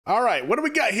All right, what do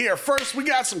we got here? First, we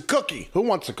got some cookie. Who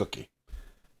wants a cookie?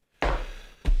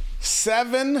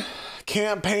 7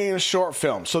 campaign short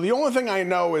films. So the only thing I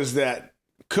know is that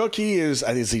Cookie is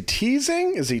he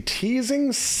teasing? Is he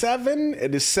teasing 7?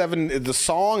 It is 7. The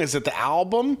song, is it the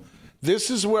album?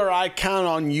 This is where I count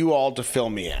on you all to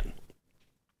fill me in.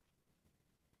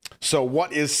 So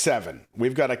what is 7?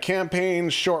 We've got a campaign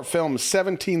short film,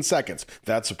 17 seconds.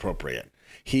 That's appropriate.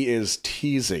 He is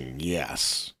teasing,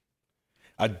 yes.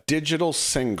 A digital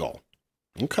single.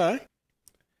 Okay.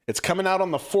 It's coming out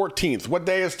on the 14th. What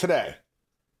day is today?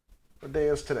 What day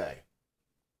is today?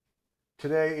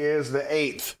 Today is the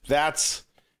 8th. That's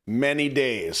many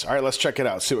days. All right, let's check it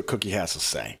out. See what Cookie has to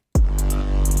say.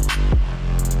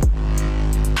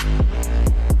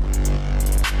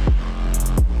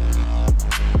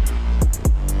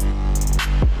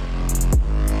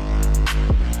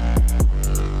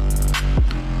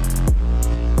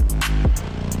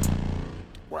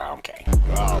 Wow, okay.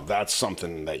 Well, that's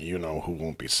something that you know who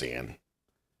won't be seeing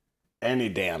any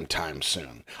damn time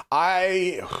soon.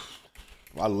 I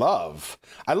love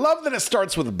that it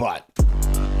starts with a butt.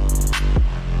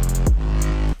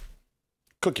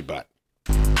 Cookie butt.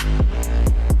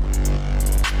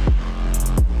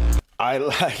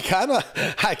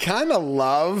 I kind of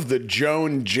love the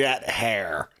Joan Jett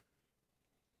hair.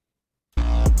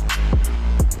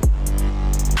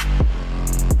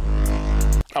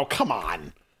 Oh, come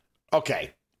on.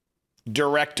 Okay.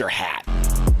 Director hat.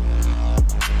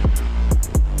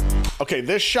 Okay,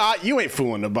 this shot, you ain't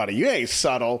fooling nobody. You ain't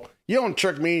subtle. You don't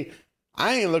trick me.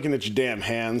 I ain't looking at your damn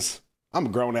hands. I'm a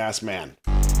grown-ass man.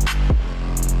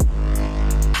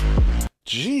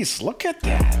 Jeez, look at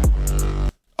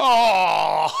that.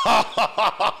 Oh!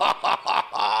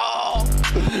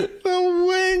 The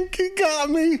wink, he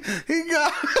got me. He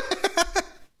got me.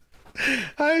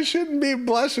 I shouldn't be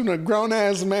blushing. A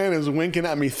grown-ass man is winking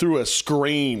at me through a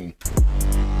screen.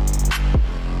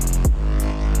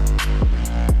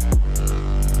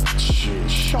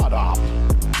 Shut up.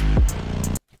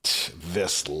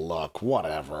 This look,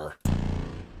 whatever.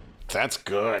 That's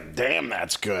good. Damn,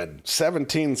 that's good.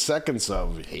 17 seconds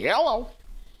of yellow.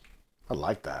 I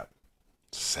like that.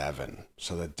 7.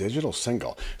 So the digital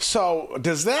single. So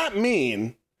does that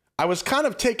mean, I was kind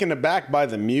of taken aback by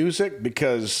the music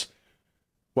because,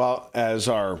 well, as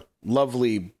our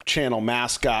lovely channel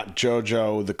mascot,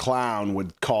 Jojo the Clown,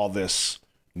 would call this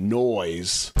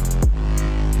noise.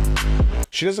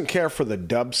 She doesn't care for the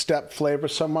dubstep flavor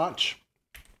so much.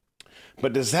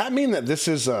 But does that mean that this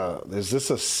is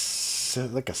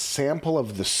like a sample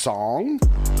of the song?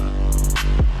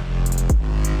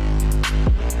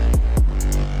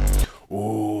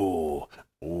 Ooh,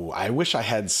 I wish I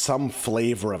had some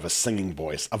flavor of a singing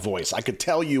voice, I could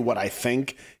tell you what I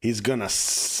think he's gonna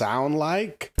sound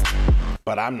like,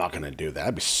 but I'm not gonna do that.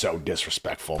 That'd be so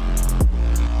disrespectful.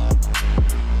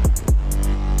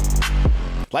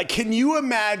 Like, can you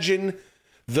imagine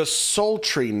the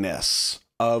sultriness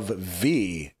of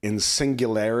V in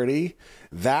singularity?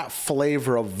 That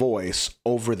flavor of voice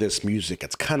over this music.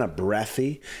 It's kind of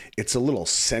breathy. It's a little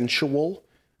sensual.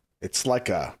 It's like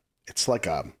a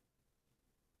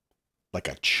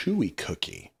chewy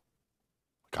cookie.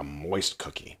 Like a moist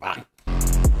cookie. Ah.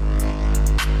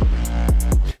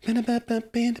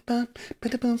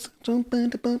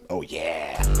 Oh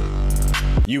yeah.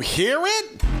 You hear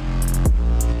it?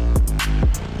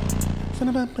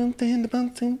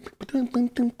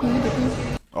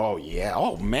 Oh, yeah.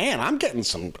 Oh, man, I'm getting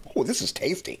some. Oh, this is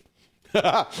tasty.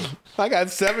 I got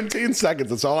 17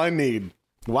 seconds. That's all I need.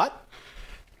 What?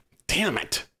 Damn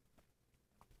it.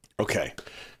 Okay.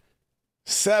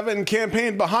 7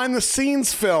 campaign behind the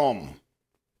scenes film.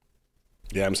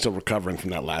 Yeah, I'm still recovering from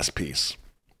that last piece.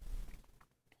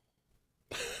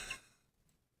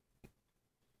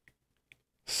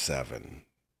 7.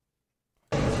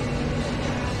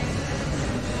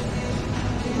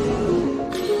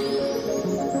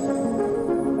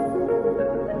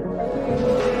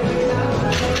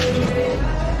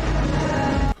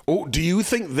 Oh, do you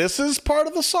think this is part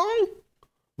of the song?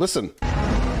 Listen.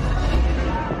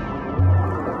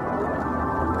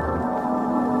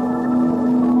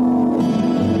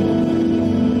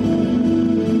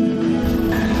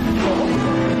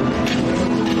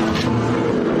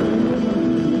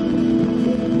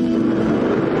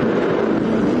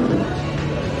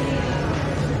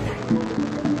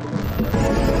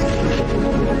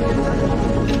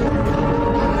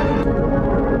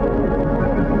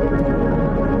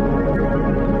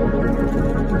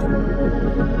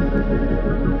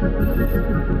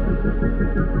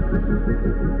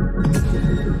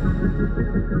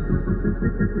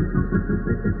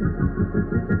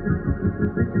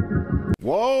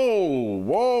 Whoa,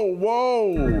 whoa,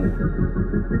 whoa.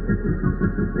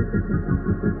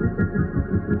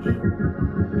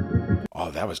 Oh,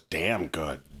 that was damn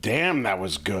good. Damn, that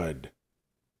was good.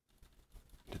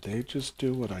 Did they just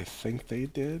do what I think they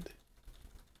did?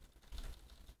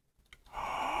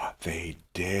 They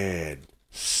did.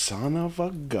 Son of a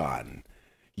gun.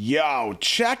 Yo,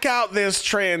 check out this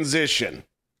transition.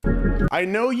 I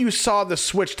know you saw the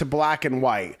switch to black and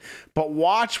white, but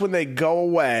watch when they go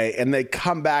away and they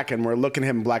come back and we're looking at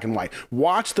him in black and white.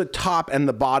 Watch the top and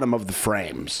the bottom of the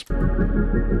frames.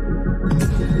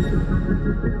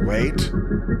 Wait.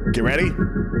 Get ready.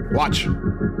 Watch.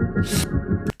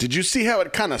 Did you see how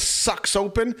it kind of sucks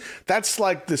open? That's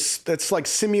like this. That's like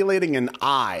simulating an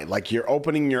eye, like you're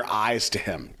opening your eyes to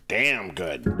him. Damn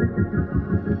good.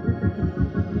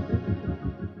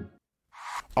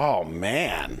 Oh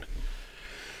man.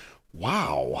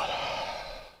 Wow.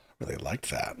 Really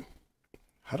liked that.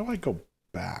 How do I go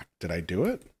back? Did I do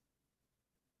it?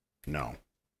 No.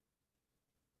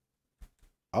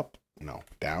 Up? No.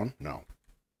 Down? No.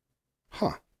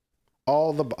 Huh.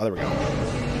 All the... Oh, there we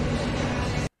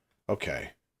go.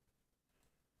 Okay.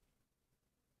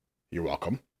 You're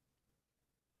welcome.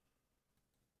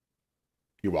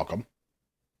 You're welcome.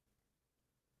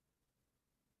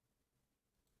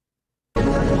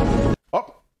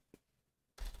 Oh!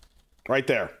 Right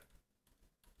there.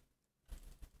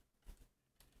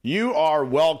 You are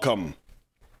welcome.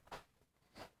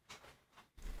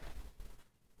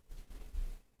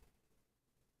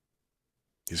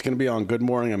 He's going to be on Good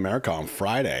Morning America on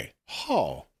Friday.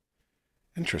 Oh,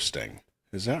 interesting.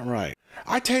 Is that right?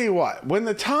 I tell you what, when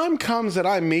the time comes that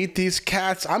I meet these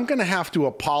cats, I'm going to have to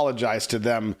apologize to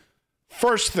them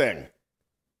first thing.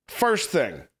 First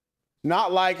thing.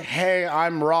 Not like, hey,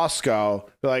 I'm Roscoe.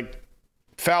 Like,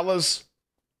 fellas,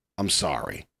 I'm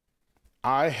sorry.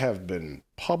 I have been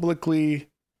publicly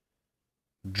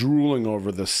drooling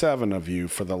over the 7 of you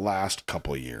for the last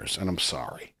couple of years, and I'm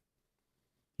sorry.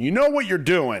 You know what you're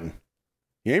doing.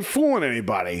 You ain't fooling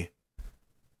anybody.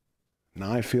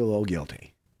 Now I feel a little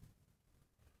guilty.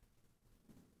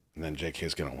 And then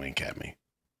JK's going to wink at me.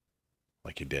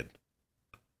 Like he did.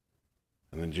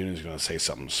 And then Junior's going to say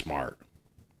something smart.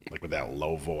 Like with that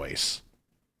low voice.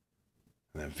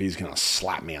 And then V's going to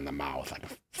slap me in the mouth. I can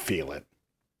feel it.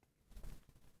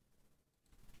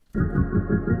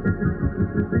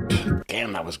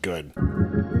 Damn, that was good.